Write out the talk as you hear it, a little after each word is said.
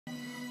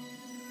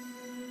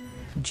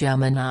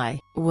Gemini,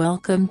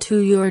 welcome to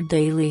your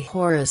daily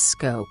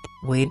horoscope.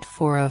 Wait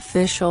for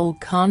official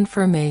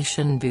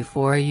confirmation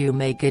before you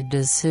make a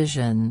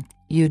decision.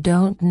 You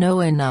don't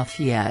know enough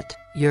yet.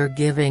 You're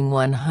giving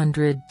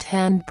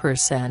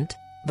 110%,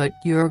 but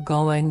you're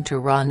going to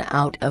run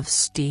out of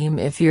steam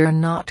if you're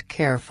not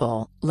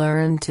careful.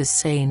 Learn to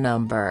say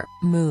number.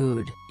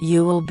 Mood,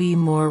 you will be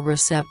more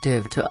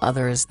receptive to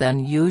others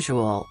than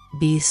usual.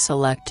 Be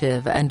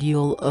selective and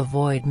you'll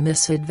avoid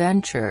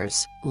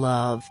misadventures.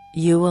 Love,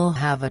 you will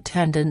have a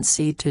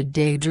tendency to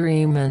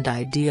daydream and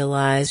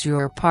idealize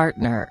your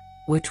partner,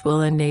 which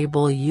will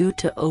enable you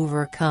to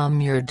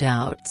overcome your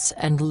doubts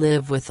and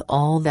live with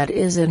all that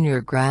is in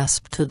your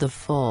grasp to the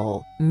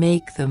full.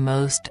 Make the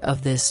most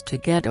of this to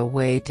get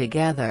away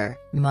together.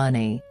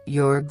 Money,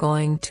 you're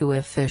going to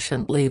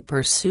efficiently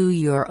pursue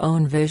your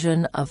own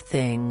vision of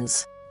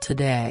things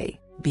today.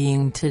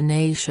 Being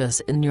tenacious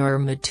in your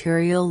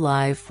material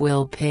life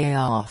will pay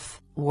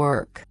off.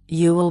 Work,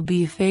 you will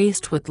be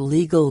faced with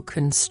legal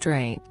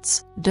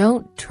constraints.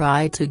 Don't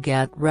try to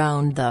get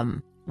round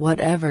them.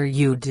 Whatever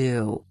you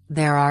do,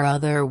 there are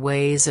other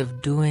ways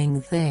of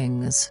doing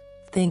things.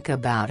 Think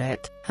about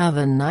it. Have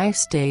a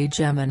nice day,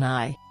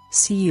 Gemini.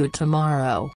 See you tomorrow.